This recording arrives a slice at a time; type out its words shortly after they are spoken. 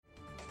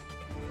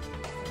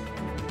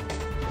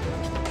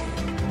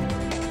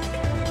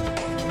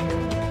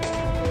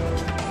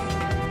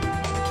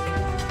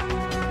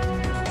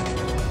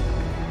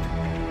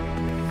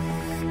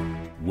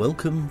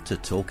Welcome to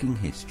Talking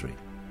History,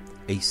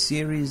 a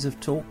series of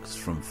talks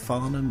from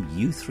Farnham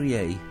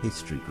U3A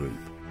History Group.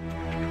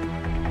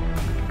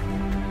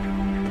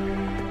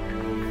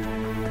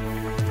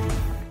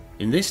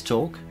 In this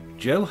talk,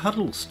 Joe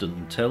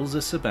Huddleston tells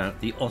us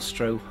about the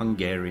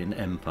Austro-Hungarian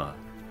Empire.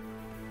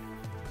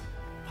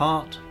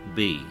 Part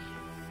B.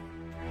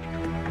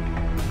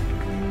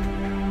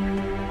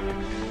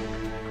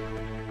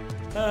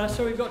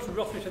 So we've got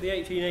roughly to the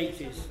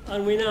 1880s,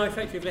 and we now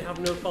effectively have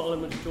no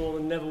parliament at all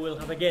and never will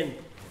have again.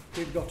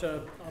 We've got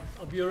a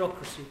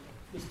bureaucracy.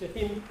 Mr.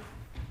 Him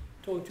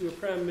talking to a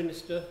Prime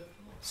Minister,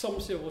 some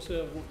civil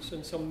servants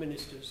and some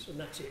ministers, and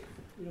that's it.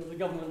 You know, the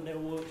government never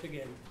worked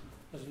again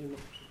as a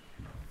democracy.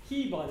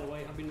 He, by the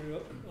way, I've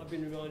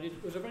been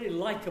reminded, was a very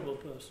likeable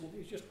person. He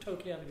was just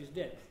totally out of his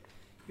depth.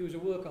 He was a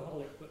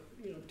workaholic, but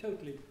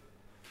totally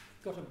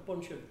got a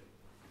bunch of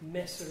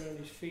mess around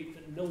his feet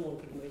that no one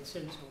could have made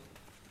sense of.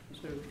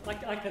 So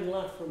I can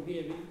laugh from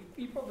here, but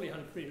he probably had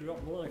a pretty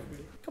rotten life,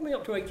 really. Coming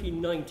up to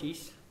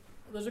 1890s,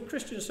 there's a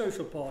Christian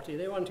Social Party.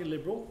 They were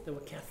anti-liberal, they were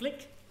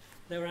Catholic,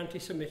 they were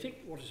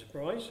anti-Semitic, what a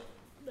surprise.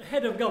 The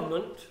head of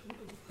government,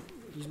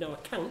 he's now a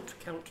Count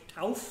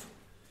Tauf.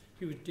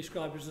 He was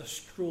described as a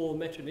straw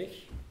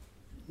Metternich,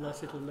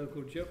 nice little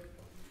local joke.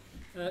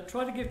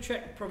 Tried to give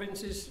Czech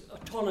provinces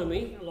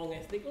autonomy along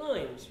ethnic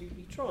lines.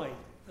 He tried,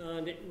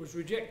 and it was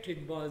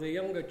rejected by the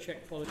younger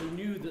Czech politics who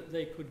knew that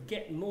they could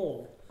get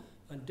more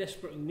and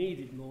desperately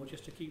needed more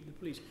just to keep the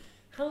police.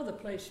 How the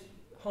place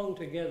hung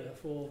together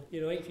for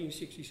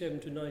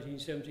 1867 to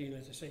 1917,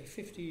 as I say,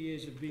 50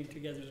 years of being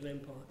together as an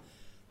empire,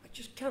 I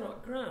just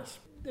cannot grasp.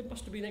 There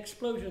must have been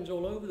explosions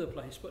all over the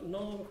place, but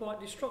none of them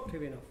quite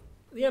destructive enough.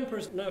 The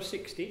emperor's now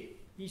 60.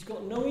 He's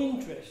got no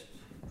interest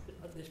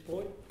at this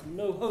point,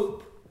 no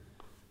hope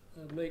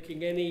of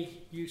making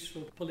any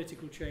useful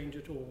political change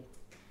at all.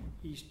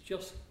 He's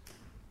just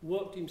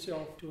worked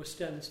himself to a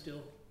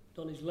standstill,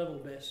 done his level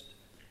best,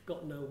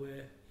 got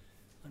nowhere,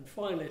 and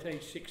finally at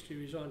age 60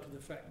 resigned to the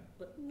fact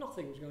that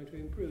nothing's going to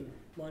improve.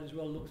 Might as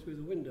well look through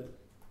the window.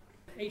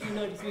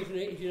 1893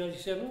 to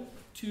 1897,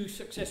 two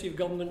successive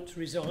governments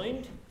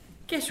resigned.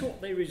 Guess what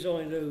they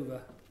resigned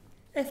over?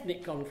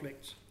 Ethnic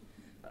conflicts.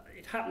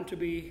 It happened to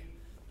be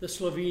the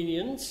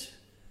Slovenians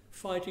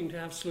fighting to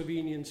have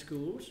Slovenian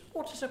schools.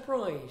 What a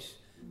surprise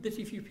that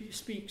if you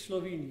speak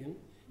Slovenian,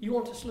 you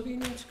want a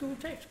Slovenian school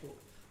textbook.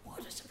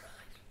 What a surprise.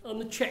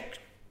 And the Czechs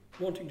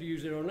wanting to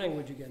use their own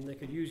language again. They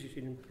could use it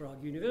in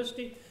Prague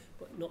University,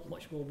 but not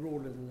much more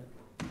broadly than that.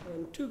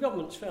 And two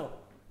governments fell.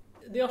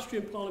 The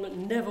Austrian Parliament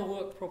never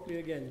worked properly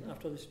again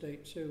after this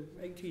date. So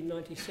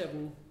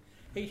 1897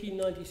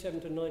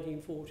 to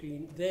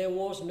 1914, there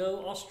was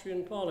no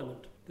Austrian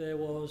Parliament. There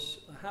was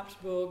a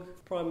Habsburg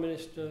Prime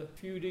Minister, a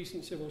few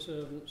decent civil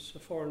servants, a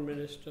foreign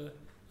minister,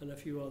 and a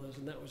few others,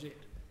 and that was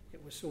it.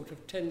 It was sort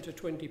of 10 to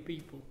 20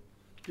 people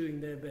doing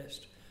their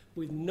best,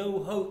 with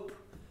no hope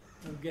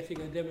of getting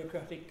a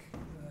democratic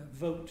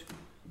vote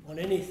on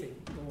anything,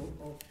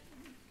 or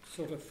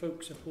sort of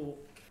folk support.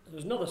 There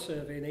was another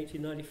survey in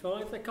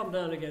 1895. They come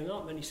down again. There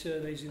aren't many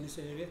surveys in this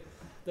area.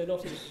 They're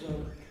not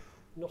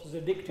as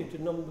addicted to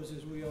numbers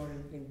as we are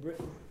in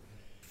Britain.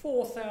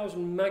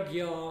 4,000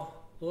 Magyar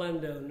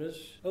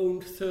landowners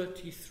owned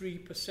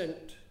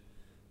 33%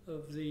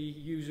 of the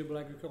usable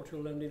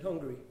agricultural land in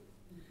Hungary.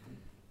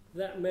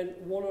 That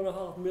meant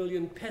 1.5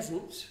 million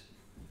peasants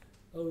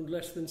owned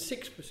less than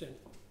 6%.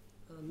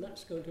 And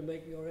that's going to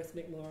make your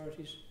ethnic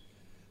minorities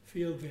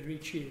feel very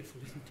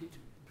cheerful, isn't it?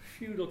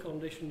 Feudal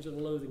conditions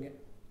and loathing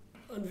it.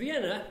 And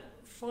Vienna,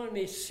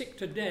 finally sick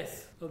to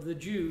death of the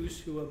Jews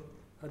who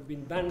had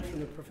been banned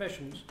from the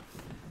professions,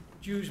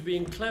 Jews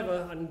being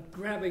clever and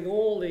grabbing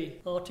all the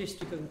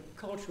artistic and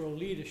cultural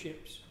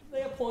leaderships,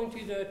 they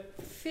appointed a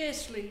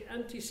fiercely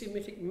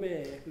anti-Semitic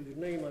mayor whose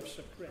name I've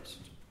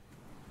suppressed.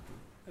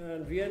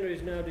 And Vienna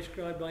is now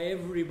described by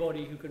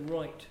everybody who can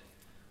write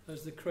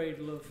as the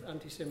cradle of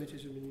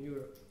anti-Semitism in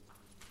Europe.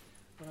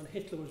 And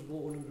Hitler was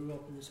born and grew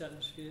up in this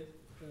atmosphere,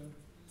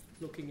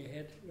 looking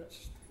ahead.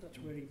 That's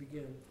where he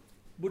began.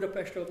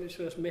 Budapest opened its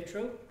first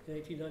metro in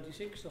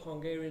 1896. The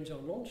Hungarians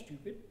are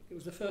non-stupid. It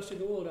was the first in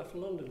the world after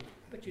London.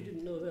 I bet you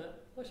didn't know that.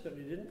 I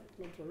certainly didn't,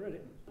 not until I read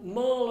it.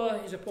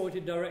 Mahler is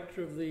appointed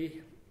director of the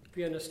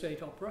Vienna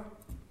State Opera.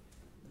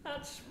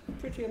 That's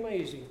pretty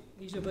amazing.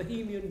 He's a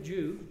Bohemian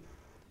Jew.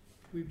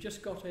 We've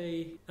just got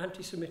a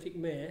anti-Semitic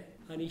mayor,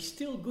 and he's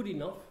still good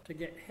enough to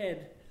get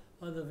head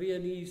of the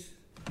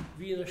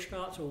Wiener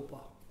Staatsoper.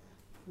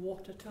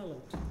 What a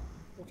talent.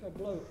 What a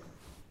bloke.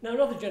 Now,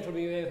 another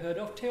gentleman you may have heard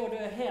of,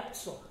 Theodor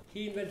Herzl.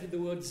 He invented the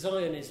word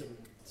Zionism,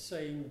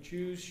 saying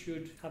Jews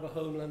should have a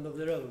homeland of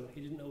their own.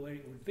 He didn't know where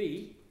it would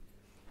be.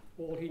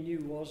 All he knew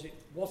was it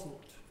wasn't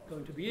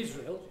going to be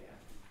Israel,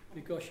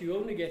 because you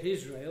only get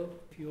Israel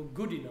if you're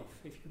good enough,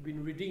 if you've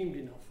been redeemed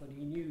enough. And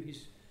he knew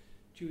his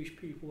Jewish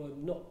people were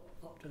not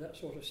up to that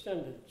sort of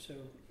standard, so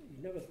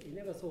he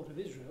never thought of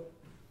Israel,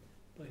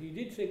 but he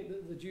did think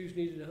that the Jews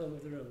needed a home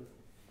of their own.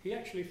 He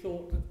actually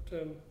thought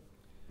that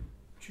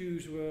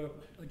Jews were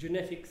a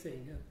genetic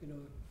thing,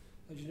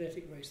 a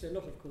genetic race. They're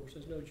not, of course.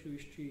 There's no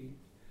Jewish gene.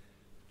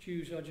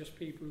 Jews are just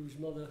people whose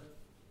mother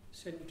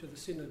sent you to the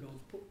synagogue,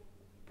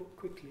 put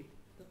quickly.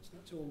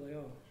 That's all they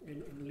are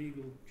in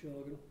legal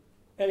jargon.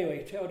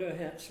 Anyway, Theodor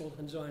Herzl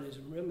and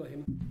Zionism, remember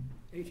him,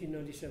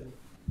 1897.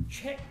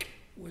 Czech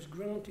was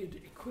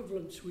granted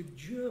equivalence with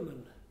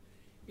German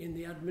in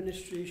the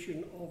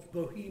administration of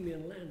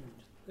Bohemian land.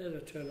 There's a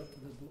turn up to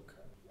the book.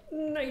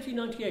 In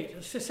 1898,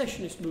 a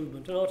secessionist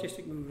movement, an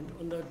artistic movement,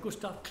 under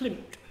Gustav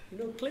Klimt. You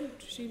know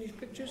Klimt? You seen his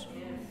pictures?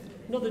 Yes.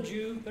 Another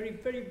Jew, very,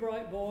 very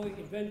bright boy,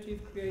 inventive,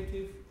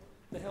 creative.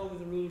 The hell with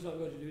the rules, I'm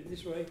going to do it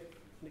this way,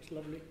 and it's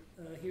lovely.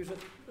 He was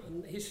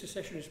and his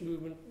secessionist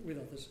movement, with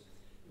others,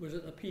 was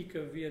at the peak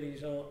of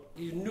Viennese art.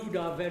 His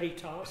Nuda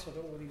Veritas, I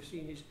don't know whether you've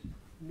seen his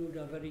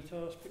Nuda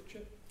Veritas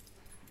picture.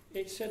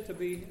 It's said to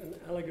be an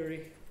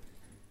allegory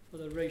for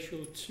the racial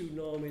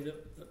tsunami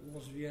that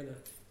was Vienna.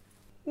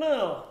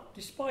 Now,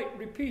 despite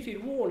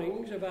repeated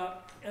warnings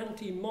about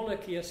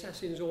anti-monarchy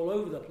assassins all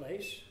over the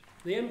place,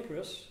 the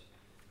Empress,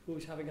 who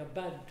was having a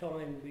bad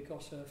time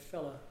because her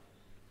fella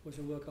was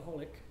a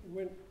workaholic,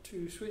 went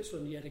to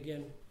Switzerland yet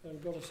again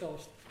and got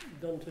herself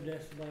done to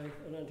death by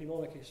an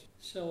anti-monarchist.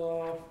 So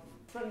our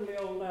friendly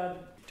old lad,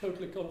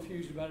 totally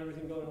confused about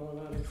everything going on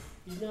around him,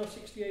 he's now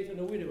 68 and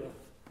a widower.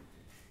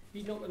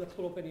 He's not going to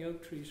pull up any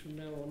oak trees from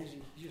now on, is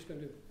he? He's just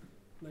going to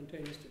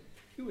maintain his...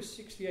 If you were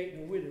 68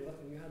 and a widower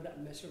and you had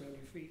that mess around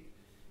your feet,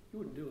 you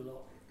wouldn't do a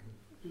lot.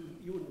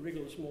 You wouldn't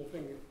wriggle a small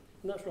finger.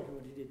 And that's roughly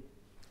what he did.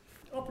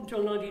 Up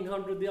until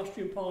 1900, the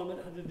Austrian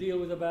Parliament had to deal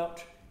with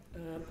about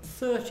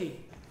 30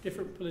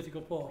 different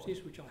political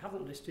parties, which I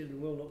haven't listed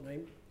and will not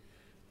name.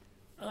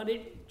 And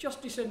it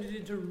just descended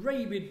into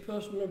rabid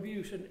personal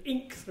abuse and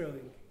ink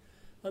throwing.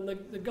 And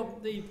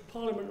the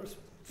Parliament was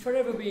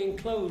forever being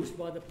closed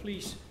by the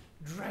police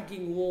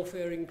dragging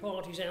warfaring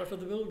parties out of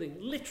the building,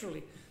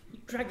 literally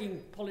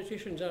dragging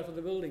politicians out of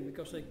the building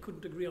because they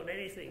couldn't agree on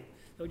anything.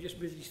 They were just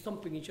busy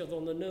thumping each other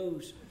on the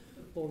nose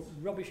or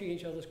rubbishing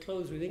each other's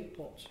clothes with ink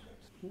pots.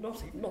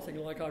 Nothing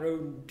like our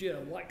own dear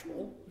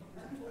Whitehall.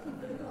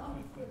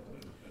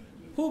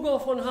 Hugo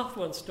von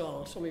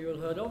Hofmannsthal, some of you have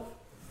heard of,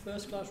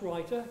 first-class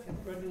writer. If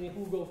you've read any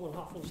Hugo von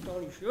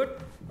Hofmannsthal, you should.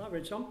 I've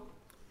read some.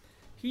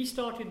 He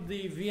started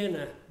the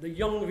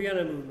Young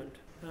Vienna movement.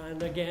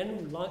 And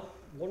again, like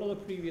one of the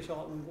previous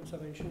art movements I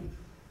mentioned,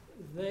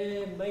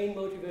 their main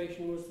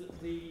motivation was that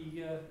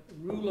the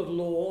rule of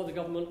law, the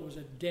government, was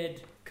a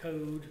dead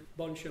code,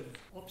 bunch of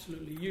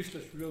absolutely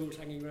useless rules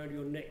hanging around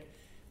your neck.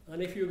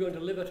 And if you were going to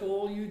live at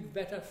all, you'd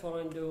better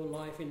find your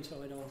life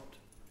inside art.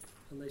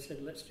 And they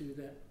said, let's do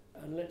that.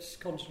 And let's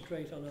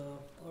concentrate on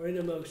our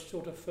innermost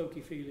sort of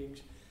folky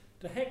feelings.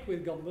 To heck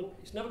with government,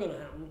 it's never going to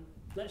happen.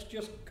 Let's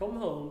just come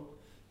home,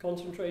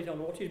 concentrate on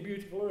what is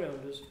beautiful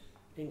around us,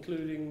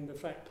 including the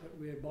fact that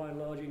we're by and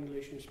large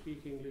English and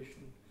speak English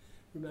and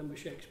remember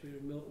Shakespeare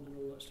and Milton and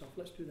all that stuff.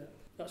 Let's do that.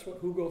 That's what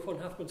Hugo von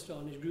Hofmannsthal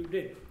and his group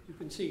did. You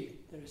can see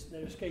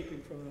they're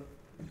escaping from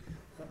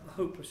a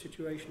hopeless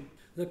situation.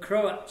 The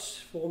Croats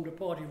formed a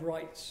party of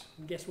rights,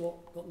 and guess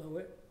what? Got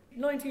nowhere.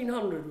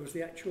 1900 was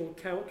the actual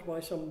count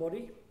by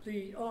somebody.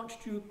 The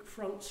Archduke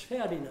Franz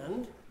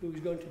Ferdinand, who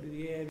was going to be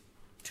the heir,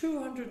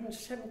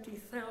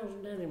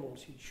 270,000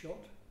 animals he'd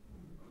shot.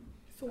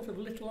 He thought of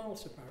little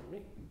else,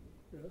 apparently.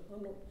 You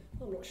know,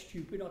 I'm not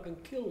stupid, I can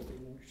kill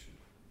things.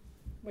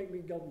 Make me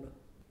governor.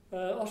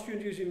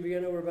 Austrian Jews in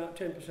Vienna were about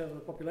 10% of the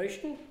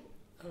population,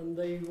 and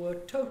they were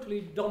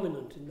totally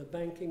dominant in the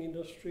banking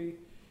industry,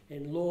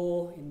 in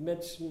law, in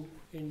medicine,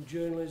 in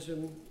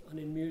journalism, and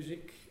in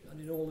music, and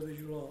in all the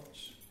visual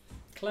arts.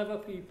 Clever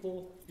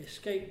people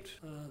escaped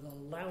the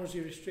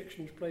lousy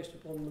restrictions placed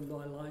upon them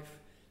by life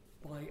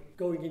by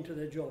going into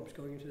their jobs,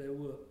 going into their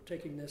work,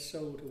 taking their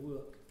soul to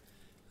work,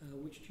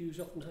 which Jews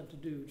often had to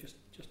do just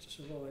to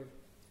survive.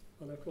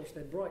 And of course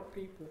they're bright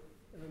people,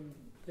 and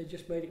they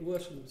just made it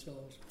worse for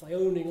themselves. By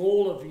owning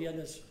all of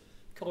Vienna's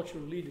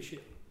cultural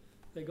leadership,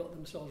 they got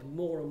themselves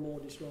more and more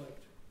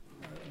disliked.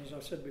 As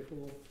I've said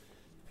before,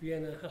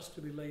 Vienna has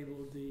to be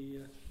labelled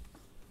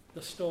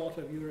the start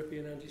of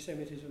European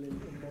anti-Semitism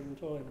in modern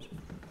times.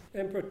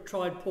 Emperor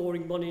tried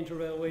pouring money into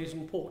railways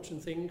and ports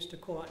and things to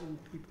quieten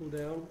people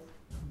down.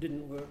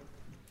 Didn't work.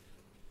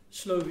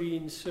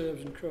 Slovenes,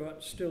 Serbs and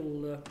Croats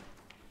still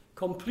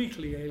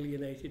completely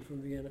alienated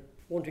from Vienna,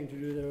 wanting to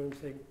do their own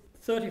thing.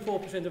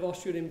 34% of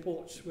Austrian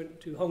imports went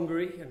to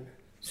Hungary and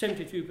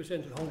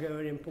 72% of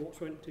Hungarian imports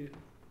went to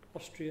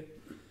Austria.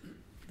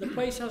 The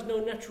place has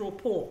no natural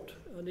port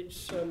and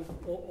it's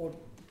or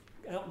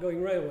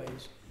outgoing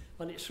railways,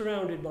 and it's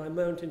surrounded by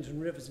mountains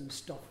and rivers and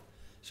stuff.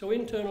 So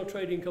internal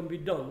trading can be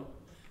done,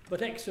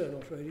 but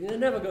external trading, they're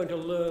never going to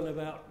learn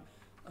about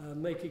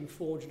making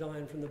forged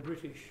iron from the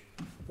British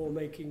or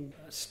making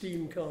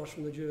steam cars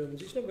from the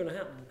Germans. It's never going to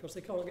happen because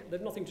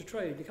they've nothing to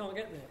trade. They can't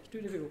get there. It's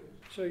too difficult.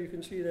 So you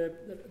can see they're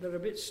a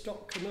bit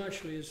stuck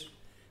commercially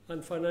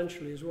and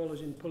financially as well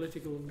as in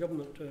political and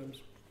government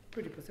terms.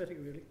 Pretty pathetic,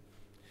 really.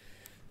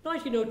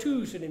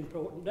 1902 is an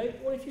important date.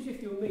 Well, it is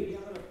if you're me.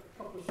 I had a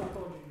couple of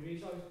psychology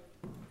degrees. I was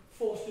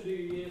forced to do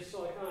a year's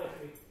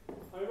psychiatry.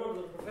 I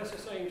remember the professor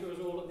saying to us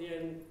all at the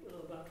end,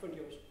 about 20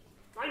 of us,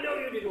 I know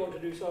you didn't want to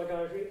do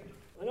psychiatry.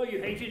 I know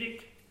you hated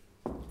it.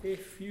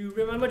 If you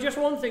remember just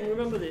one thing,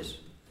 remember this.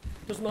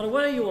 Doesn't matter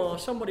where you are,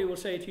 somebody will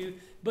say to you,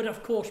 but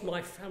of course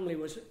my family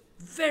was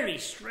very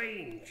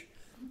strange.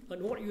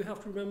 And what you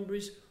have to remember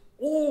is,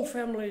 all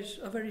families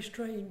are very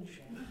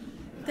strange.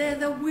 They're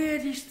the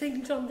weirdest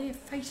things on the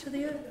face of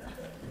the earth.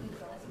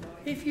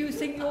 If you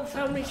think your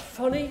family's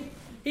funny,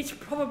 it's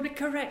probably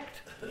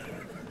correct.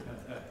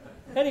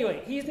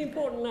 Anyway, he's an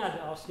important lad,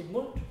 our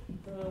Sigmund.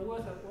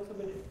 Worth a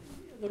minute.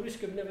 At the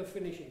risk of never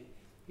finishing,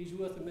 he's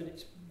worth a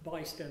minute's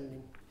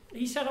bystanding.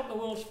 He set up the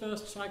world's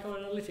first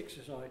psychoanalytic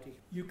society.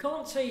 You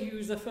can't say he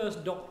was the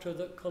first doctor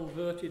that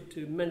converted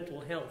to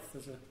mental health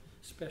as a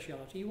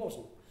speciality. He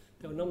wasn't.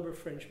 There were a number of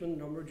Frenchmen, a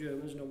number of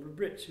Germans, a number of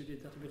Brits who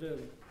did that a bit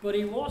earlier. But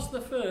he was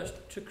the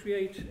first to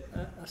create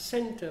a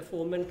centre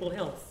for mental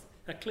health,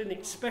 a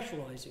clinic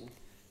specialising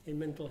in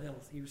mental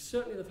health. He was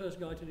certainly the first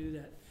guy to do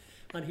that.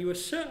 And he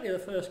was certainly the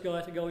first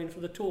guy to go in for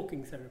the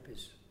talking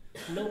therapies.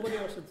 Nobody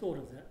else had thought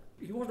of that.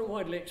 He wasn't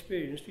widely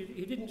experienced.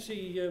 He didn't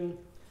see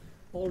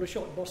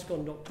Aldershot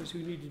Boscon doctors who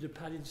needed a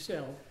padded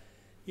cell.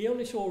 He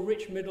only saw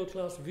rich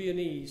middle-class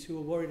Viennese who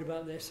were worried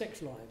about their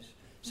sex lives.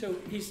 So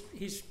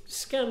his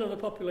scan of the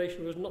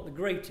population was not the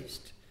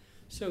greatest.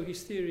 So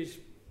his theories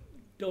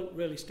don't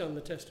really stand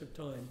the test of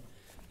time.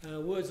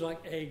 Words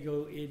like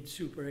ego, id,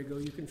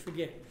 superego, you can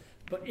forget.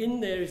 But in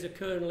there is a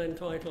kernel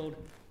entitled,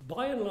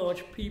 by and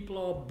large, people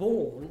are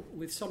born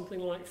with something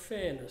like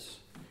fairness.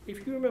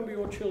 If you remember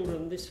your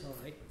children this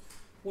high,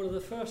 one of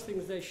the first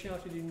things they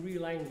shouted in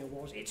real anger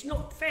was, "It's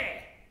not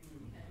fair!"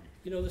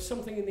 You know, there's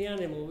something in the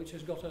animal which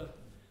has got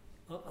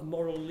a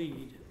moral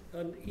lead.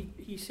 And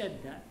he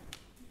said that.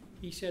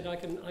 He said, I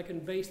can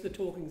base the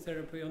talking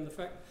therapy on the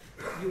fact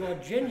that you are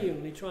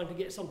genuinely trying to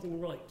get something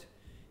right.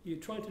 You're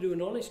trying to do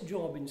an honest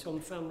job in some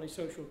family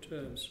social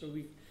terms, so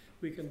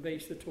we can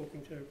base the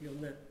talking therapy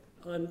on that.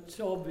 And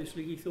so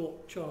obviously he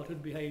thought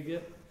childhood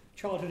behaviour,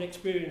 childhood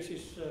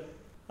experiences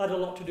had a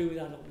lot to do with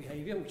adult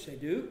behaviour, which they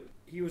do.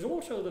 He was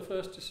also the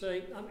first to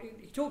say,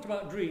 he talked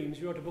about dreams,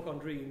 he wrote a book on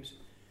dreams,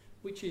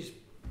 which is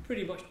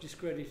pretty much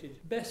discredited.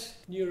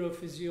 Best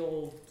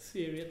neurophysiological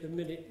theory at the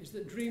minute is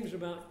that dreams are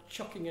about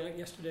chucking out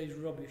yesterday's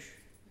rubbish.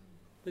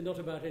 They're not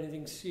about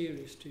anything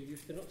serious to you.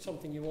 They're not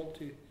something you want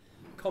to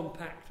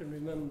compact and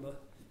remember.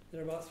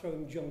 They're about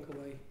throwing junk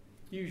away,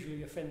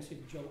 usually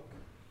offensive junk,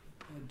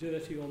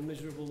 dirty or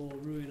miserable or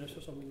ruinous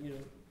or something, you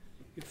know.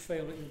 You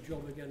fail at your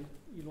job again,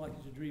 you'd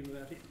like to dream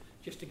about it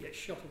just to get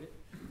shot of it.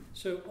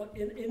 So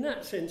in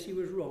that sense, he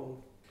was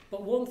wrong.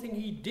 But one thing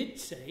he did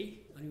say,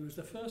 and he was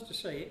the first to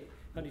say it,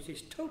 and it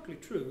is totally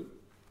true,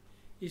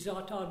 is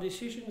that our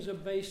decisions are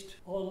based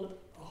on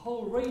a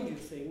whole range of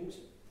things,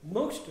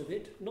 most of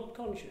it not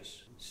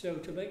conscious. So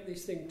to make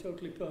this thing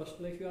totally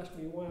personal, if you ask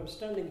me why I'm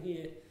standing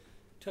here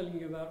telling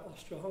you about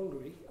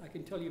Austro-Hungary, I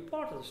can tell you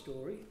part of the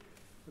story,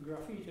 a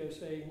graffito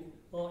saying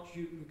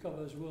Archduke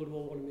recovers World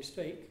War I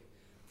mistake.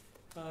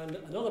 And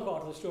another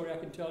part of the story I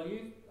can tell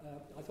you,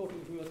 I thought it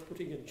was worth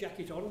putting a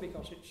jacket on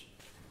because it's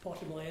part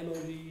of my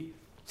MOD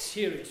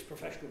serious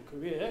professional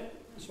career,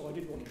 so I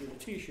did want to do a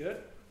t-shirt.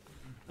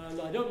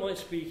 And I don't mind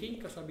speaking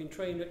because I've been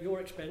trained at your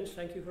expense,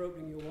 thank you for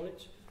opening your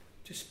wallets,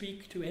 to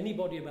speak to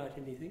anybody about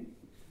anything.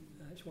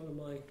 It's one of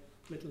my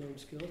little known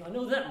skills. I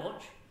know that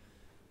much,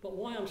 but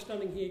why I'm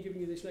standing here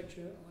giving you this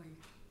lecture, I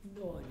have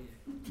no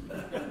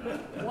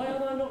idea. Why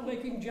am I not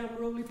making jam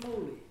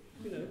roly-poly?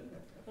 You know,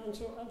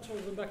 answer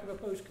on the back of a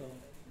postcard.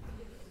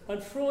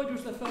 And Freud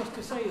was the first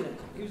to say that.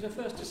 He was the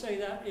first to say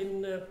that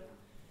in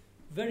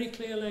very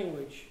clear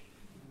language.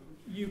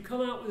 You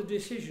come out with a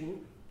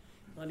decision,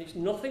 and it's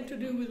nothing to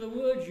do with the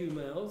words you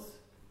mouth,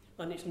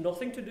 and it's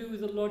nothing to do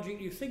with the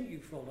logic you think you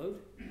followed,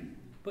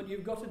 but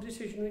you've got a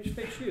decision which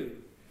fits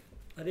you.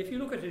 And if you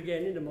look at it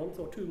again in a month,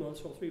 or 2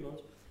 months, or 3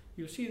 months,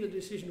 you'll see the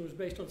decision was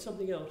based on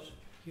something else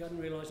you hadn't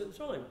realised at the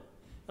time.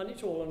 And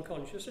it's all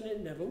unconscious, and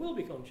it never will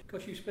be conscious,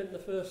 because you spent the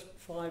first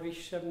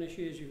 5-ish, 7-ish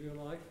years of your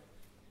life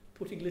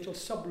putting little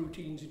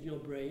subroutines in your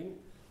brain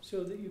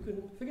so that you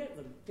can forget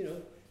them. You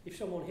know, if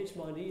someone hits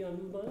my knee, I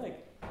move my leg.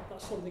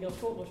 That's something I've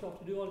taught myself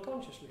to do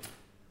unconsciously.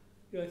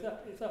 You know,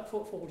 if that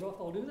foot falls off,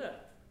 I'll do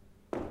that.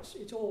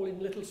 It's all in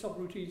little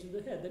subroutines in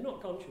the head. They're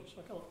not conscious.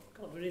 I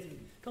can't do anything.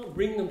 Can't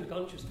bring them to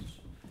consciousness.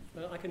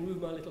 I can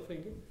move my little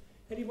finger.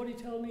 Anybody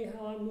tell me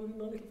how I'm moving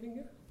my little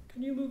finger?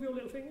 Can you move your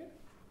little finger?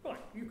 Right,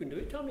 you can do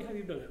it. Tell me how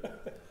you've done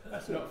it.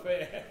 That's not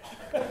fair.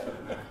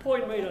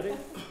 Point made, I think.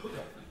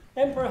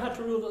 Emperor had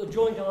to rule that the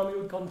joint army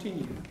would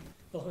continue.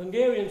 The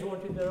Hungarians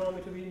wanted their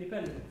army to be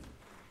independent,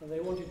 and they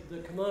wanted the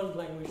command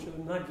language of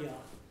Magyar.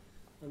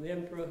 And the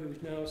emperor,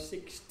 who's now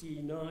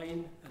 69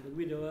 and a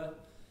widower,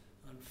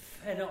 and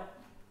fed up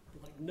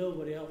like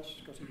nobody else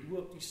because he'd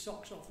worked his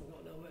socks off and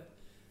got nowhere,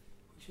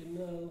 he said,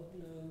 no,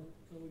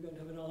 we're going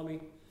to have an army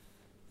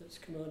that's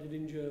commanded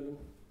in German,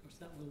 because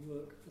that will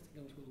work,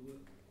 nothing else will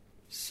work.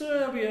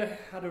 Serbia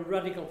had a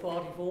radical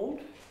party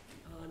formed,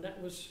 and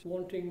that was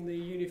wanting the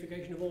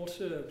unification of all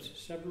Serbs,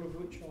 several of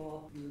which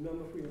are, you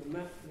remember from your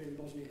map, they're in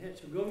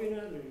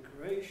Bosnia-Herzegovina, they're in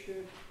Croatia,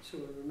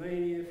 some in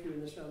Romania, a few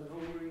in the south of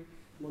Hungary,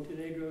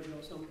 Montenegro's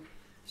got some.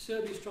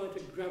 Serbia's trying to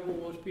grab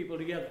all those people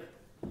together.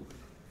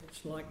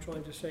 It's like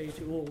trying to say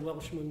to all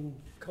Welshmen,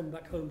 come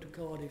back home to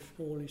Cardiff,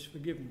 all is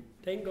forgiven.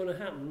 It ain't going to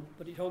happen,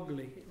 but it's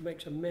ugly. It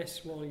makes a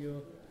mess while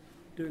you're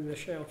doing the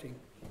shouting.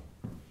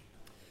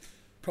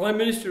 Prime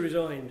Minister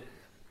resigned.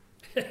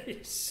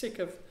 He's sick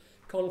of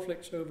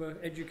conflicts over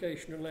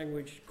education and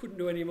language. Couldn't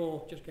do any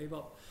more, just gave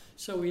up.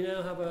 So we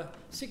now have a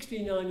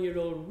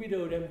 69-year-old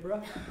widowed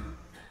emperor,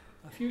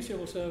 a few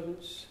civil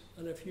servants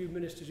and a few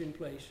ministers in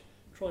place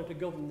trying to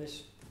govern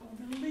this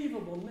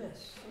unbelievable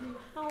mess. I mean,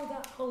 how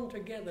that hung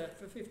together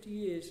for 50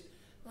 years,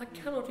 I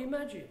cannot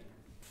imagine.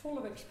 Full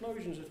of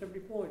explosions at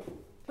every point.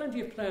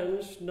 Plenty of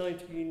plans,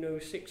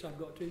 1906 I've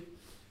got to,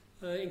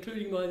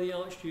 including by the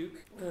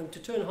Archduke, to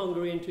turn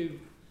Hungary into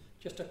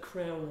just a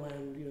crown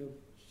land,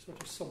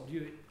 sort of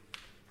subdue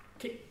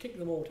it, kick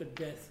them all to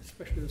death,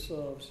 especially the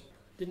Slavs.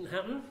 Didn't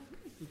happen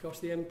because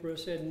the emperor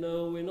said,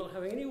 no, we're not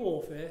having any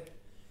warfare.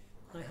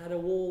 I had a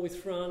war with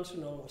France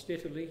and I lost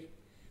Italy.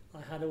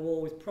 I had a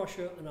war with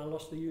Prussia and I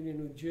lost the union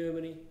with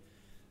Germany.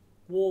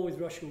 War with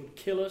Russia would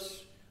kill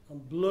us. I'm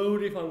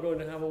blowed if I'm going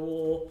to have a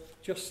war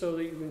just so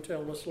that you can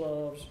tell the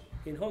Slavs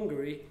in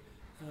Hungary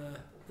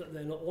that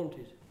they're not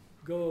wanted.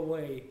 Go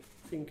away,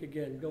 think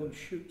again, go and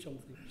shoot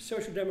something.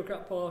 Social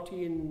Democrat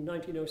Party in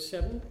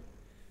 1907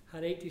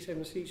 had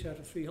 87 seats out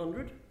of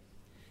 300.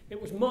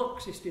 It was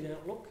Marxist in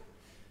outlook,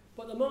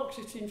 but the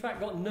Marxists in fact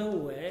got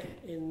nowhere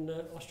in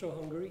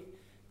Austro-Hungary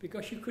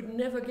because you could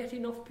never get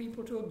enough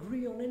people to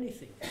agree on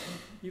anything.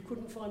 You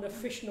couldn't find a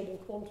fissionable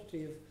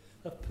quantity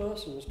of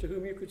persons to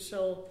whom you could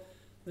sell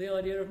the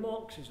idea of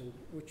Marxism,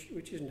 which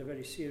isn't a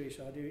very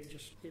serious idea.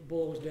 It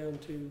boils down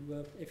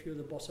to if you're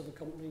the boss of a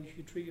company, you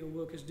should treat your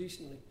workers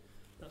decently.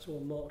 That's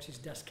what Marx's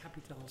Das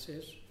Kapital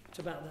says. It's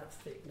about that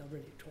thick, and I've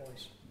read it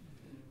twice.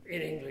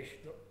 In English.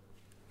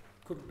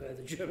 Couldn't bear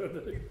the German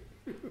version.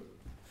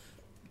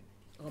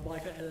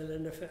 Arbeiter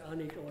Länder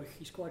vereinigt euch.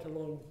 It's quite a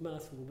long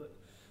mouthful, but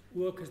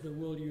work as the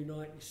world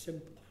unite is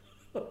simple.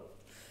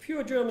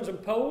 Fewer Germans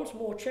and Poles,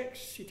 more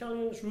Czechs,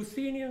 Italians,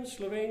 Ruthenians,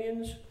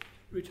 Slovenians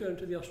returned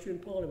to the Austrian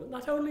parliament.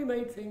 That only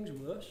made things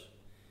worse.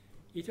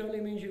 It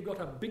only means you've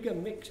got a bigger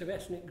mix of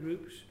ethnic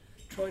groups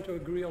trying to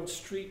agree on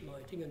street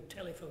lighting and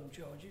telephone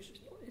charges.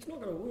 It's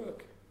not going to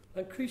work.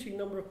 Increasing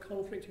number of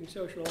conflicting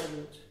social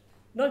arguments.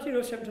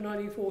 1907 to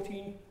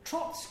 1914,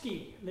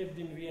 Trotsky lived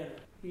in Vienna.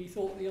 He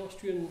thought the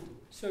Austrian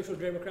Social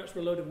Democrats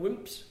were a load of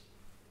wimps.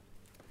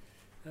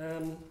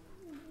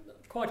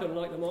 Quite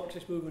unlike the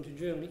Marxist movement in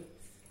Germany.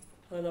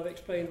 And I've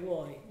explained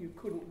why. You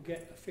couldn't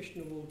get a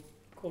fissionable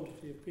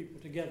quantity of people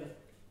together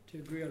to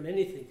agree on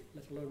anything,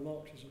 let alone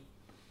Marxism.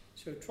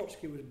 So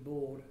Trotsky was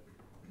bored.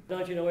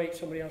 1908,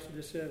 somebody else did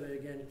a survey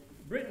again.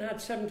 Britain had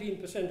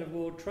 17% of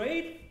world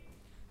trade.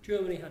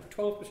 Germany had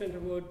 12%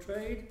 of world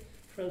trade.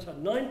 France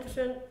had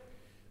 9%.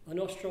 And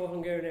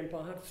Austro-Hungarian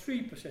Empire had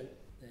 3%.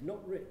 They're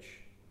not rich.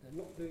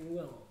 They're not doing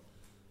well.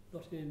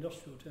 Not in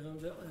industrial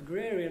terms. In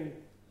agrarian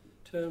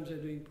terms, they're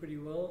doing pretty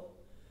well.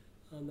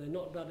 And they're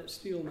not bad at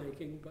steel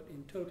making, but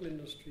in total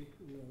industry,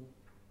 no.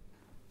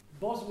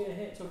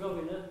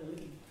 Bosnia-Herzegovina, the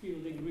little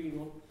field in green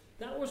one,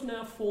 that was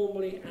now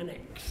formally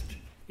annexed.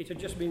 It had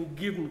just been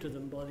given to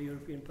them by the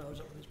European powers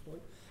up to this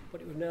point, but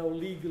it was now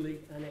legally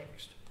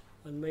annexed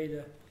and made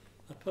a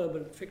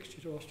permanent fixture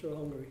to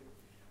Austro-Hungary.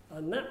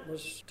 And that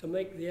was to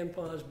make the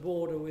empire's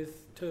border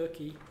with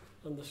Turkey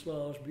and the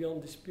Slavs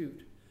beyond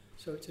dispute.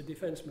 So it's a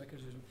defence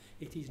mechanism.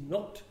 It is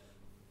not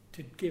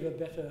to give a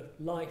better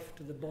life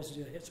to the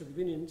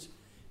Bosnia-Herzegovinians.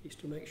 It's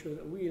to make sure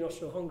that we in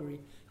Austro-Hungary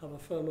have a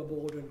firmer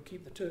border and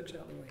keep the Turks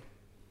out of the way.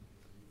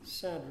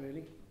 Sad,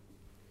 really.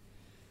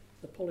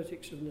 The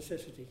politics of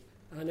necessity.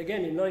 And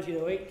again, in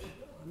 1908,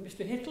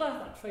 Mr. Hitler,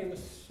 that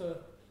famous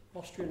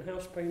Austrian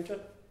house painter,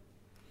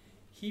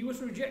 he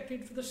was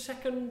rejected for the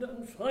second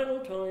and final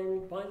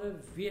time by the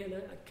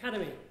Vienna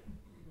Academy,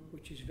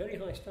 which is very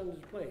high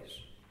standards place.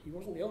 He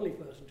wasn't the only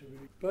person to be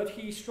rejected. But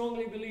he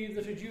strongly believed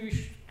that a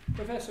Jewish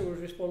professor was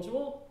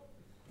responsible,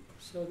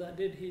 so that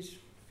did his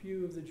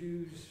view of the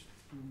Jews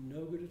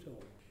no good at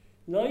all.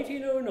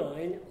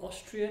 1909,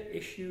 Austria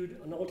issued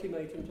an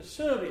ultimatum to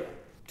Serbia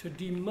to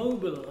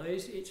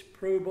demobilise its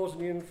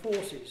pro-Bosnian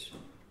forces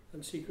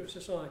and secret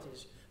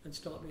societies and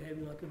start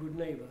behaving like a good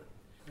neighbour.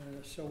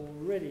 So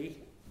already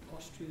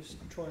Austria's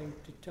trying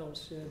to tell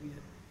Serbia,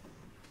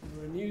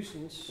 you're a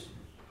nuisance,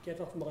 get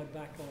off my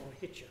back or I'll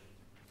hit you.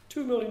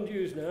 2 million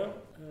Jews now,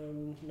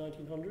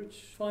 1900s,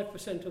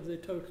 5% of the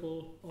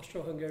total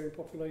Austro-Hungarian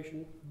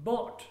population,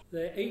 but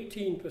they're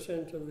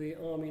 18% of the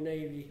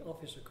Army-Navy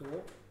officer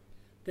corps,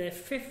 they're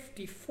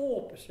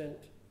 54%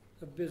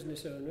 of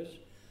business owners,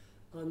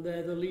 and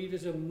they're the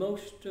leaders of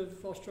most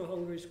of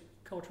Austro-Hungary's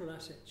cultural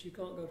assets. You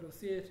can't go to a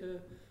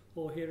theatre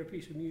or hear a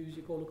piece of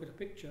music or look at a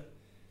picture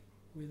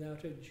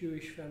without a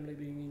Jewish family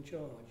being in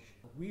charge.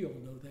 We all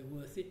know they're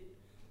worth it,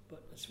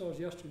 but as far as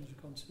the Austrians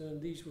are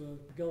concerned, these were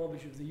the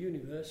garbage of the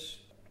universe.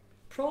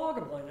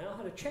 Prague by now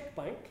had a Czech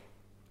bank,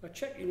 a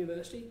Czech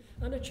university,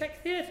 and a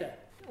Czech theatre.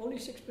 Only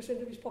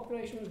 6% of its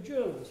population was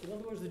Germans. In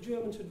other words, the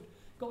Germans had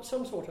got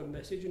some sort of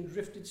message and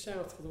drifted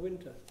south for the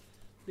winter,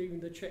 leaving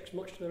the Czechs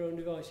much to their own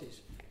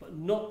devices, but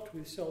not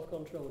with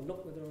self-control,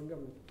 not with their own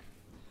government.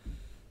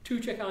 Two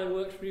Czech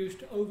ironworks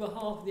produced over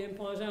half of the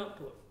empire's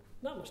output.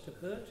 That must have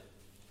hurt.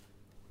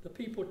 The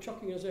people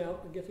chucking us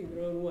out and getting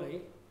their own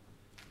way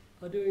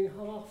are doing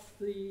half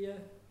the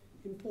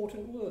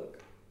important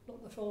work.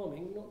 Not the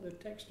farming, not the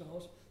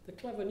textiles, the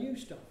clever new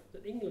stuff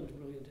that England's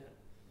brilliant at.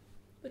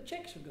 The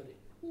Czechs have got it.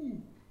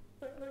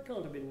 That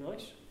can't have been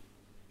nice.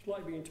 It's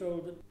like being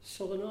told that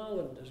Southern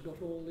Ireland has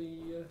got all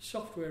the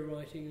software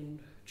writing and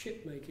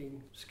chip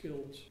making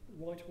skills.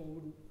 Whitehall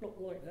wouldn't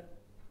not like that.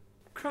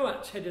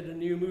 Croats headed a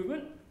new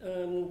movement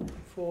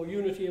for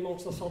unity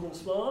amongst the southern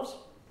Slavs.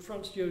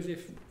 Franz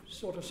Joseph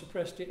sort of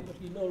suppressed it, but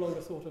he no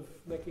longer thought of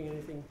making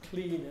anything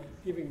cleaner,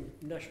 giving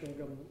national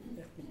government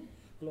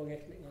along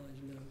ethnic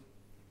lines,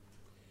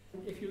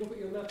 no. If you look at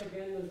your map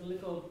again, there's a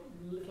little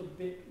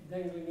bit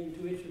dangling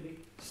into Italy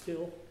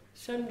still.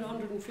 Send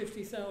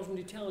 150,000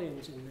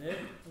 Italians in there,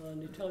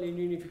 and Italian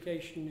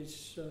unification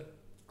is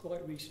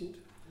quite recent.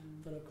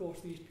 And of course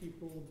these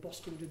people are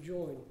busting to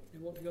join. They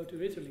want to go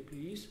to Italy,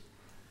 please.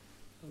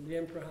 And the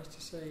emperor has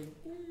to say,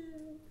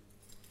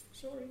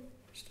 sorry,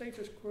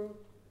 status quo.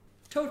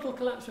 Total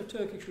collapse of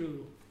Turkish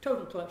rule.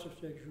 Total collapse of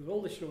Turkish rule.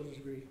 All the sources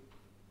agree.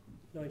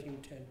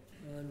 1910.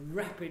 And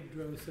rapid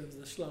growth of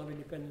the Slav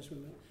independence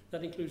movement.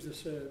 That includes the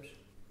Serbs.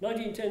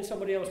 1910,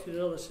 somebody else did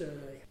another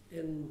survey.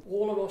 In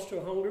all of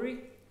Austro-Hungary,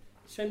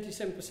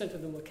 77%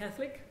 of them were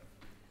Catholic,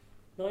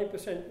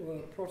 9% were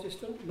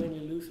Protestant, mainly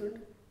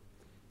Lutheran,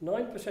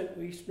 9%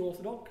 were Eastern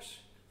Orthodox,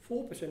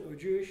 4% were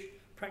Jewish,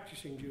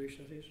 practicing Jewish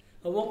that is,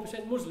 and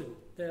 1% Muslim.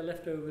 They're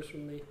leftovers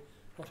from the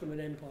Ottoman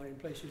Empire in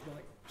places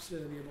like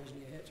Serbia,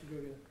 Bosnia,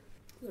 Herzegovina.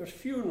 There was a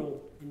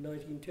funeral in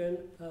 1910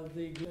 of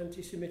the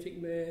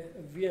anti-Semitic mayor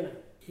of Vienna.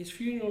 His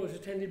funeral was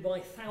attended by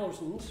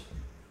thousands,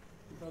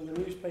 and the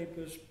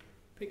newspapers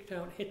picked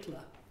out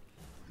Hitler,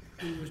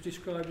 who was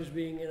described as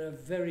being in a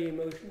very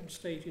emotional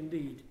state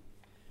indeed.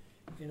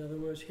 In other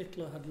words,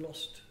 Hitler had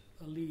lost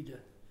a leader.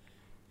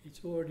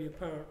 It's already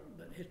apparent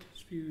that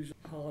Hitler's views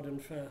are hard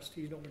and fast.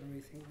 He's not going to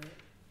rethink that.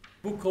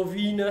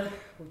 Bukovina,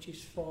 which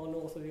is far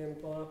north of the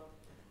empire,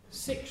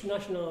 6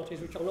 nationalities,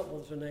 which I'll not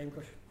bother to name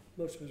because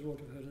most of us won't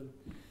have heard of them,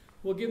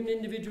 were given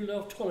individual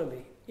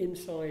autonomy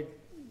inside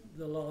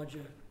the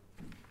larger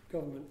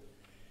government.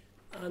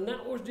 And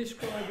that was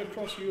described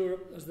across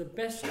Europe as the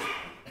best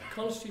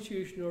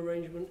constitutional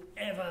arrangement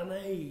ever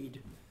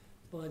made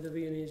by the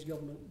Viennese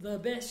government. The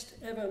best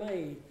ever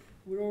made.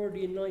 We're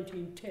already in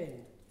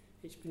 1910.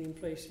 It's been in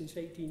place since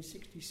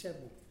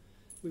 1867.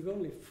 We've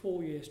only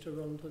 4 years to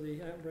run to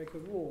the outbreak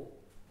of war.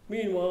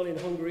 Meanwhile, in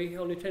Hungary,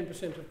 only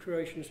 10% of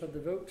Croatians had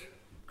the vote.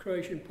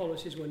 Croatian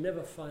policies were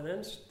never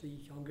financed. The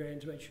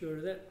Hungarians made sure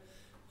of that.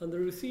 And the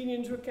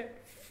Ruthenians were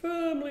kept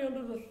firmly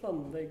under the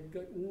thumb. They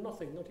got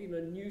nothing, not even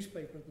a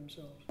newspaper of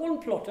themselves. One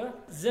plotter,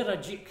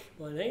 Zerajic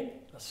by name,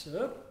 a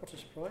Serb, what a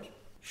surprise,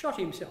 shot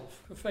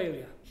himself for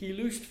failure. He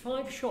loosed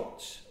 5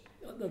 shots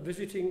at the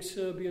visiting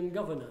Serbian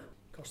governor,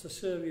 because the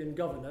Serbian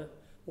governor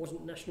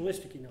wasn't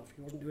nationalistic enough.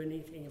 He wasn't doing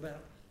anything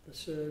about the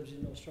Serbs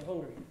in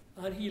Austro-Hungary.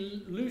 And he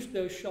loosed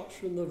those shots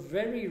from the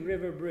very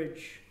river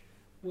bridge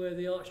where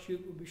the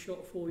Archduke would be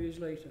shot 4 years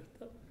later.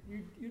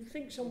 You'd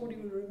think somebody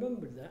would have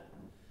remembered that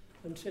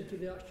and said to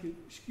the Archduke,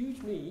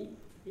 excuse me,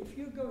 if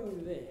you're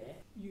going there,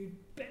 you'd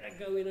better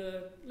go in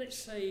a, let's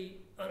say,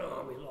 an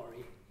army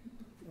lorry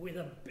with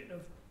a bit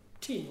of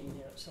tin on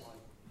the outside,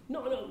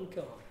 not an open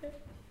car.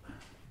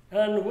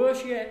 And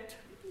worse yet,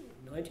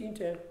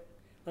 1910,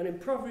 an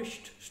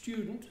impoverished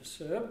student, a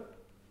Serb,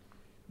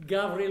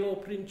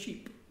 Gavrilo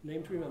Princip,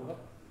 name to remember,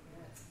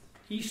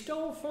 he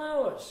stole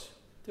flowers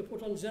to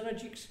put on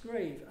Zerajic's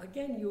grave.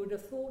 Again, you would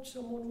have thought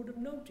someone would have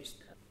noticed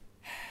that.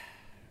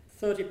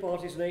 30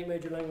 parties in 8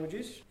 major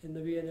languages in the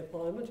Vienna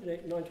Parliament in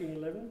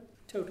 1911.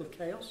 Total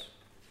chaos.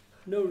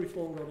 No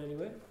reform got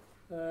anywhere.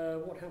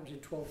 What happens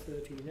in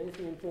 1213?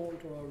 Anything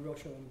important, or I'll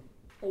rush on?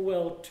 Oh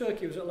well,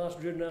 Turkey was at last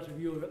driven out of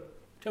Europe,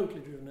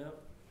 totally driven out,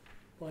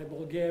 by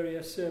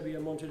Bulgaria, Serbia,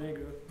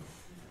 Montenegro.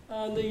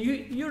 And the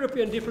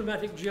European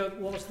diplomatic joke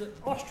was that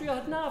Austria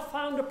had now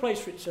found a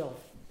place for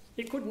itself.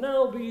 It could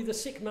now be the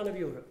sick man of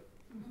Europe.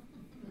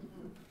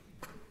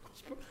 I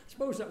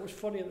suppose that was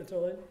funny at the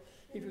time.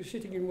 If you were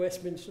sitting in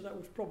Westminster, that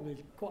was probably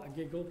quite a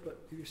giggle, but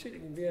if you're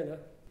sitting in Vienna,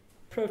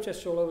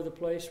 protests all over the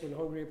place when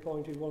Hungary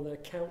appointed one of their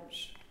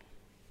counts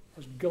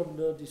as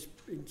governor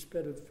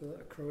instead of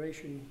a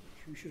Croatian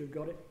who should have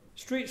got it.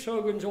 Street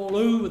slogans all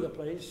over the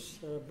place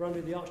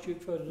branded the Archduke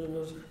Ferdinand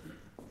as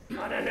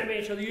an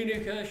enemy to the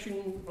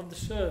unification of the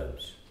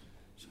Serbs.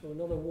 So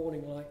another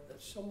warning light that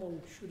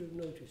someone should have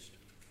noticed.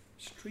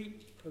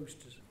 Street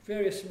posters.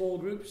 Various small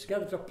groups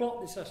gathered to plot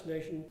the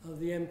assassination of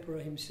the emperor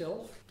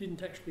himself.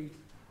 Didn't actually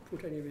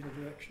put any of it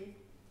into action.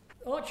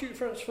 Archduke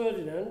Franz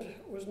Ferdinand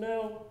was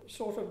now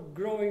sort of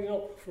growing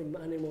up from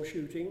animal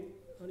shooting,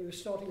 and he was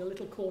starting a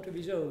little court of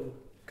his own,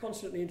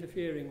 constantly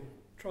interfering,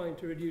 trying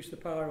to reduce the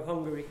power of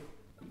Hungary.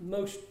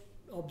 Most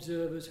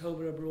observers, home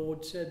and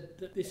abroad, said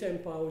that this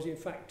empire was in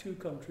fact 2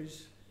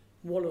 countries,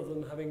 one of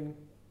them having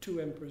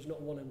 2 emperors,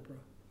 not 1 emperor.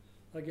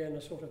 Again,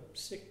 a sort of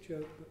sick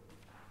joke, but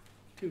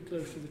too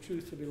close to the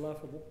truth to be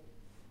laughable.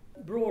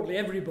 Broadly,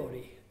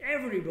 everybody,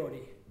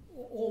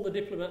 all the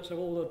diplomats of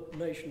all the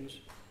nations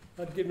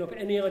had given up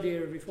any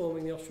idea of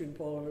reforming the Austrian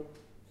Parliament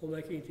or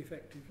making it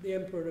effective. The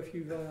Emperor and a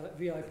few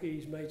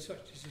VIPs made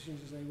such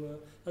decisions as they were,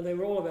 and they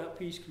were all about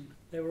peacekeeping.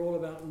 They were all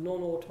about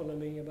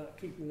non-autonomy, about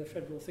keeping the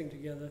federal thing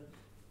together,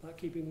 about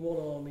keeping one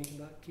army,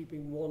 about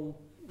keeping one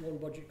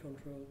budget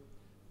control,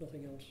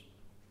 nothing else.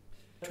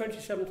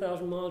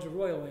 27,000 miles of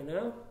railway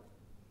now,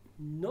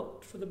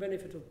 not for the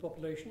benefit of the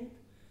population,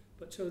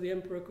 but so the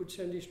Emperor could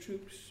send his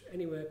troops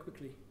anywhere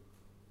quickly.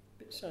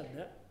 Bit sad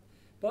that.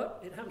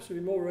 But it happens to be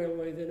more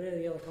railway than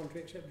any other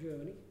country except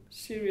Germany.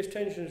 Serious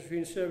tensions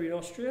between Serbia and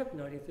Austria,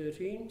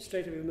 1913.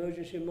 State of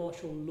emergency and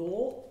martial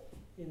law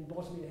in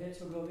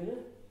Bosnia-Herzegovina,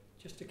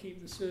 just to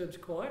keep the Serbs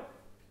quiet.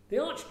 The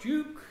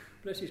Archduke,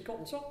 bless his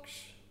cotton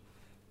socks,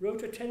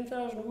 wrote a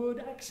 10,000-word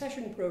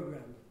accession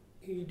programme.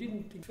 He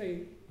didn't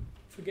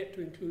forget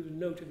to include a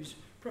note of his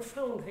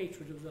profound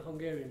hatred of the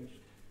Hungarians.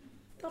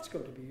 That's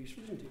going to be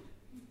useful, isn't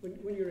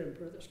it? When you're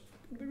emperor, that's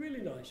going to be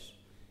really nice.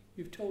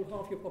 You've told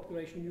half your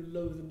population you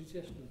loathe and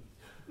detest them.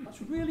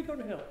 That's really going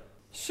to help.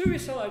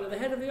 Suicide of the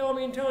head of the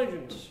army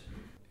intelligence.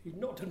 He'd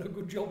not done a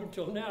good job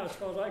until now, as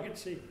far as I can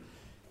see.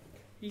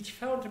 He's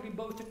found to be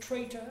both a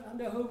traitor and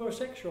a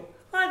homosexual.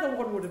 Either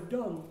one would have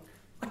done.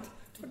 I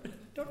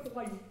don't know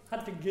why he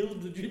had to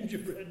gild the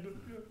gingerbread,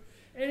 but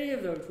any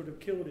of those would have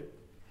killed him.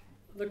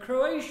 The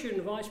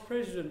Croatian vice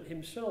president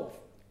himself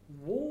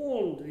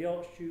warned the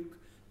Archduke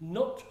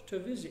not to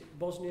visit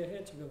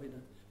Bosnia-Herzegovina,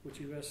 which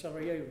is where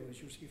Sarajevo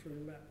is, you'll see from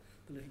the map,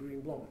 the little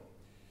green blob.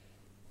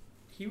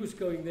 He was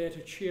going there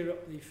to cheer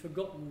up the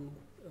forgotten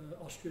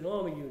Austrian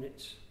army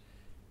units.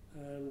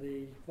 And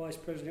the vice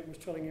president was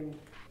telling him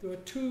there were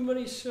too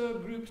many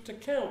Serb groups to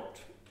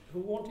count who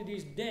wanted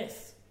his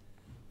death.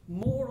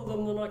 More of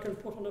them than I can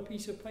put on a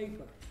piece of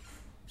paper.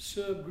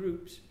 Serb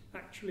groups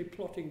actually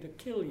plotting to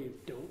kill you.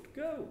 Don't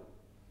go.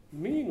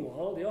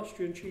 Meanwhile, the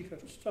Austrian chief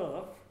of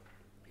staff,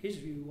 his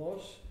view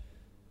was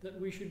that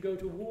we should go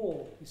to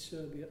war with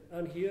Serbia,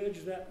 and he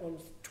urged that on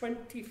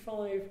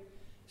 25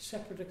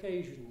 separate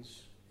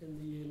occasions in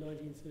the year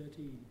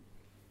 1913.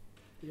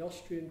 The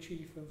Austrian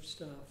chief of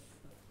staff,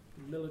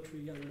 the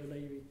military and the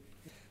navy.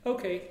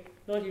 Okay,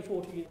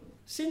 1914.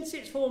 Since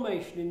its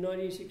formation in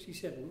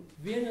 1967,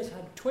 Vienna's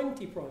had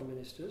 20 prime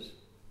ministers,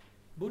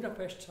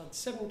 Budapest's had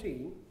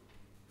 17,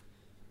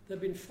 there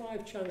have been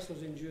 5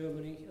 chancellors in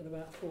Germany and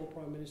about 4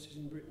 prime ministers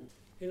in Britain.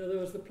 In other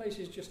words, the place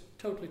is just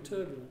totally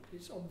turbulent.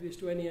 It's obvious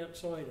to any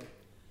outsider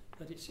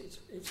that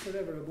it's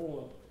forever a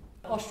ball.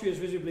 Austria is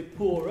visibly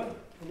poorer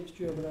than its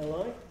German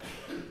ally.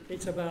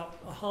 It's about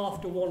a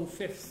half to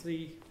 1/5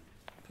 the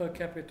per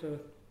capita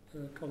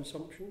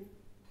consumption.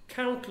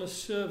 Countless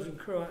Serbs and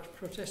Croats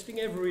protesting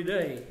every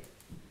day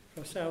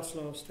for a South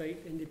Slav state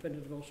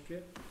independent of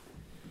Austria.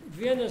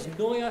 Vienna's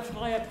Neue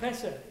Freie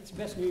Presse, its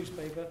best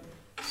newspaper,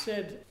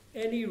 said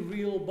any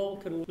real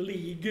Balkan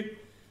League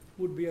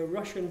would be a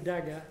Russian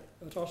dagger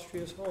at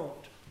Austria's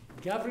heart.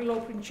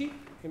 Gavrilo Princip,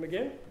 him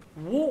again,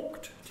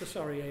 walked to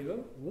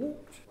Sarajevo,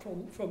 walked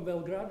from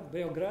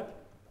Belgrade,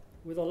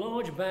 with a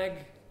large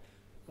bag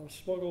of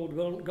smuggled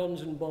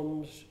guns and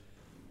bombs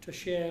to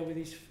share with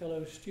his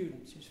fellow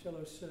students, his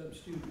fellow Serb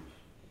students.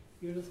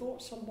 You'd have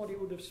thought somebody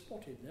would have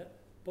spotted that.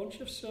 Bunch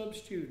of Serb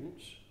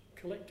students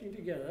collecting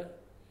together,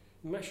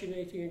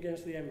 machinating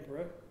against the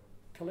emperor,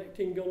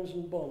 collecting guns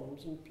and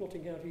bombs and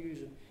plotting how to use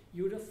them.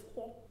 You would have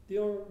thought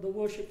the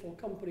worshipful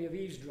company of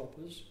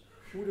eavesdroppers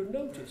would have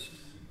noticed.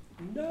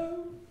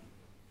 No.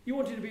 He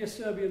wanted to be a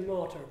Serbian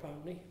martyr,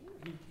 apparently.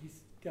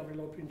 He's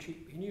Gavrilo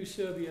Princip. He knew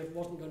Serbia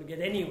wasn't going to get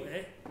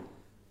anywhere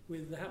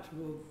with the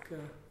Habsburg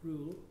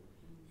rule.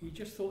 He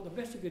just thought the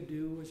best he could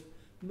do was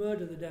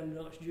murder the damned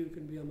Archduke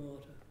and be a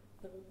martyr.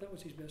 That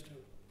was his best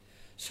hope.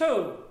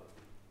 So,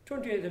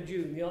 28th of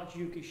June, the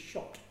Archduke is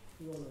shot.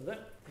 You all know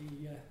that.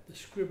 The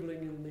scribbling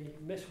in the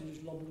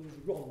messenger's log was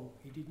wrong.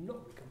 He did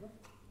not recover.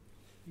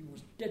 He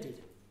was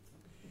deaded.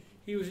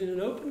 He was in an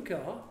open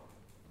car.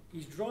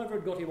 His driver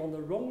had got him on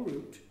the wrong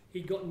route.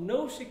 He'd got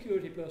no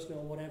security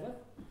personnel whatever,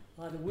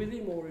 either with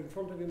him or in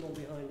front of him or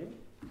behind him.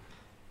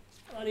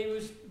 And he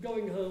was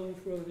going home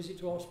for a visit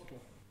to hospital.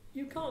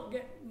 You can't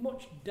get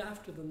much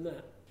dafter than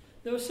that.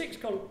 There were 6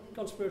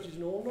 conspirators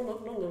in all,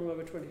 none of them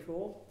over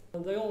 24,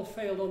 and they all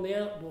failed on the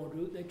outboard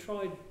route. They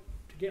tried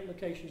to get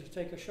locations to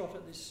take a shot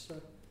at this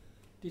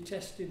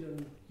detested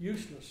and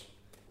useless,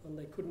 and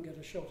they couldn't get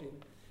a shot in.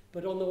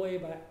 But on the way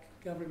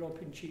back, Gavrilo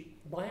Princip,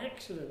 by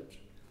accident,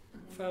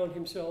 found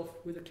himself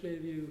with a clear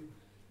view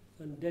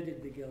and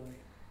deaded the guy.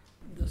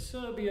 The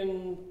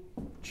Serbian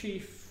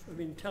chief of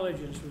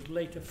intelligence was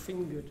later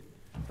fingered,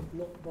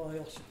 not by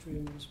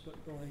Austrians but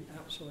by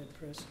outside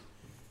press,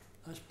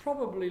 as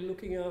probably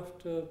looking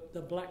after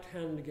the Black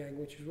Hand gang,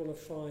 which is one of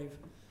 5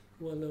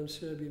 well-known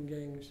Serbian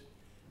gangs,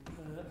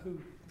 who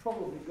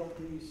probably got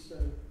these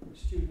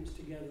students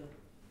together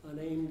and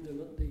aimed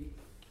them at the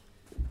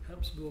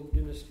Habsburg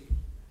dynasty.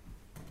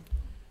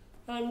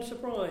 And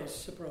surprise,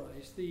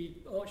 surprise, the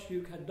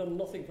Archduke had done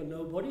nothing for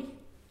nobody.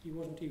 He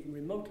wasn't even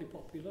remotely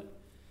popular,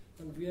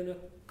 and Vienna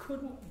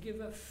couldn't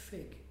give a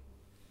fig.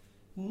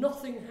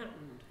 Nothing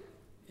happened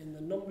in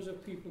the numbers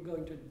of people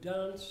going to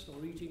dance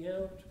or eating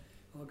out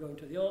or going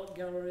to the art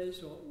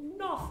galleries, or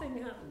nothing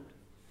happened.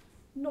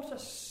 Not a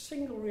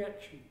single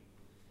reaction.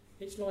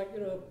 It's like,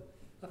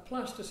 a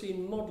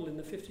plasticine model in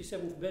the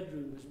 57th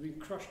bedroom has been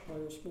crushed by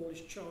your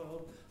smallest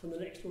child, and the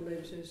next door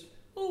neighbour says,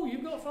 "Oh,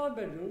 you've got 5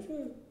 bedrooms?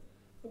 Well,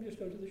 I'm just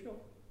going to the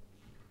shop."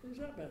 Is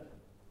that bad?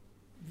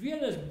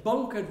 Vienna's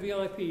bunkered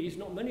VIPs,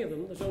 not many of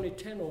them, there's only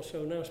 10 or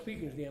so now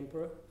speaking to the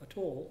Emperor at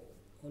all,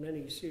 on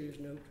any serious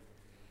note.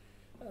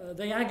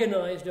 They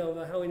agonised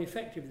over how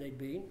ineffective they'd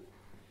been,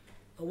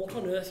 and what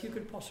on earth you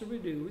could possibly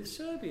do with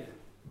Serbia.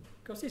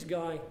 Because this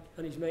guy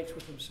and his mates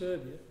were from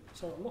Serbia,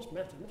 so it must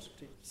matter,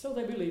 mustn't it? So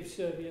they believed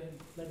Serbia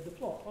led the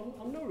plot,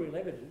 on no real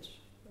evidence.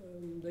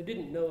 They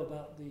didn't know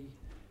about the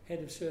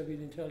head of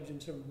Serbian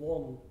intelligence and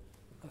one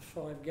of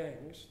 5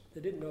 gangs.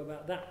 They didn't know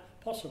about that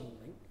possible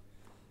link.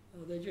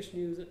 They just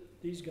knew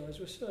that these guys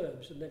were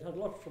Serbs, and they'd had a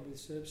lot of trouble with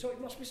Serbs, so it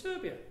must be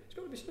Serbia. It's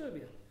got to be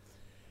Serbia.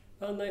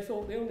 And they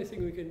thought the only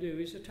thing we can do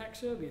is attack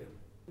Serbia.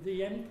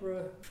 The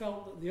Emperor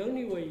felt that the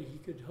only way he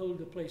could hold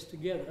the place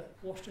together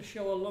was to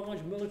show a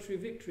large military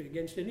victory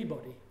against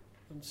anybody,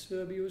 and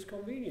Serbia was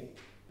convenient.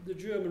 The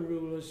German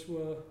rulers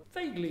were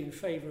vaguely in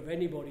favour of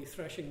anybody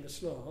thrashing the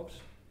Slavs,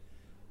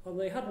 and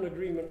they had an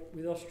agreement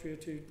with Austria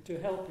to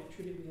help it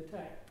should it be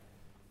attacked.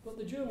 But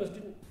the Germans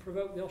didn't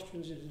provoke the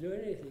Austrians into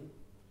doing anything.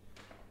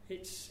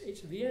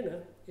 It's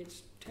Vienna,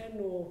 it's 10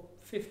 or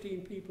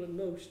 15 people at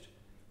most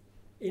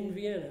in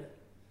Vienna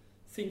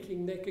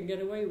thinking they can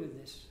get away with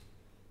this.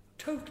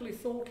 Totally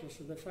thoughtless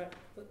of the fact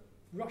that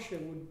Russia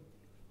would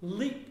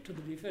leap to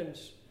the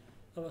defence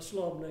of a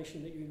Slav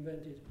nation that you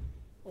invented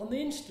on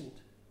the instant.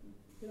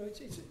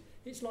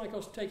 It's like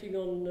us taking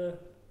on,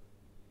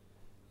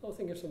 I'll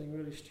think of something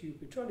really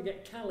stupid, trying to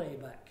get Calais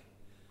back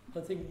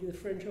and thinking the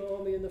French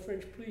army and the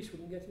French police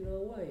wouldn't get in our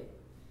way.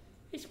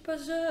 It's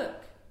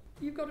berserk.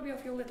 You've got to be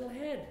off your little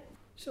head.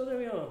 So there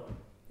we are.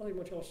 Nothing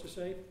much else to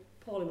say.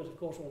 Parliament, of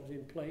course, wasn't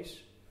in place,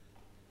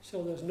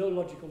 so there's no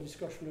logical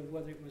discussion of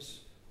whether it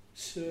was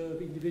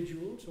Serb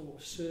individuals or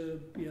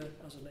Serbia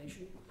as a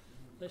nation.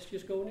 Let's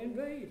just go and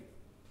invade.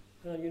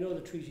 And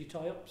the treaty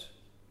tie-ups.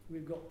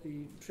 We've got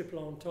the triple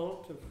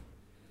entente of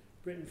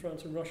Britain,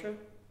 France and Russia.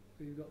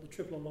 We've got the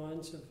triple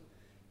alliance of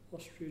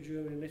Austria,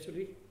 Germany and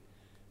Italy.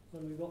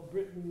 And we've got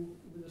Britain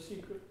with a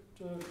secret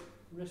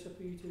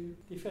recipe to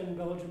defend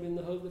Belgium in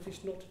the hope that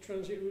it's not a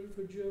transit route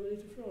for Germany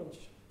to France.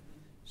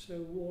 So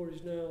war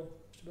is now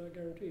just about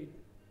guaranteed.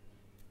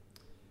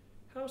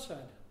 How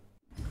sad.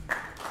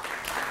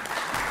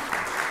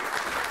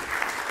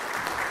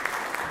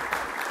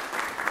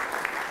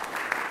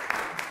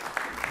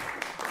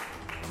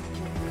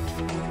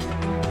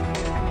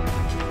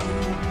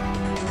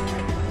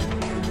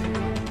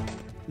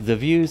 The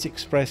views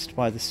expressed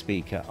by the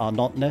speaker are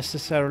not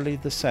necessarily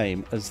the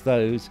same as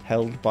those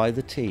held by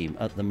the team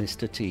at the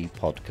Mr. T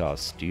podcast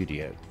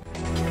studio.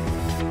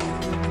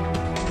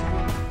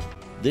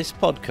 This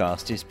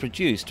podcast is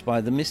produced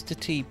by the Mr.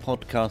 T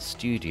podcast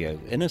studio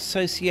in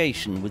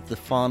association with the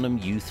Farnham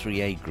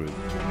U3A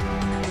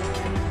Group.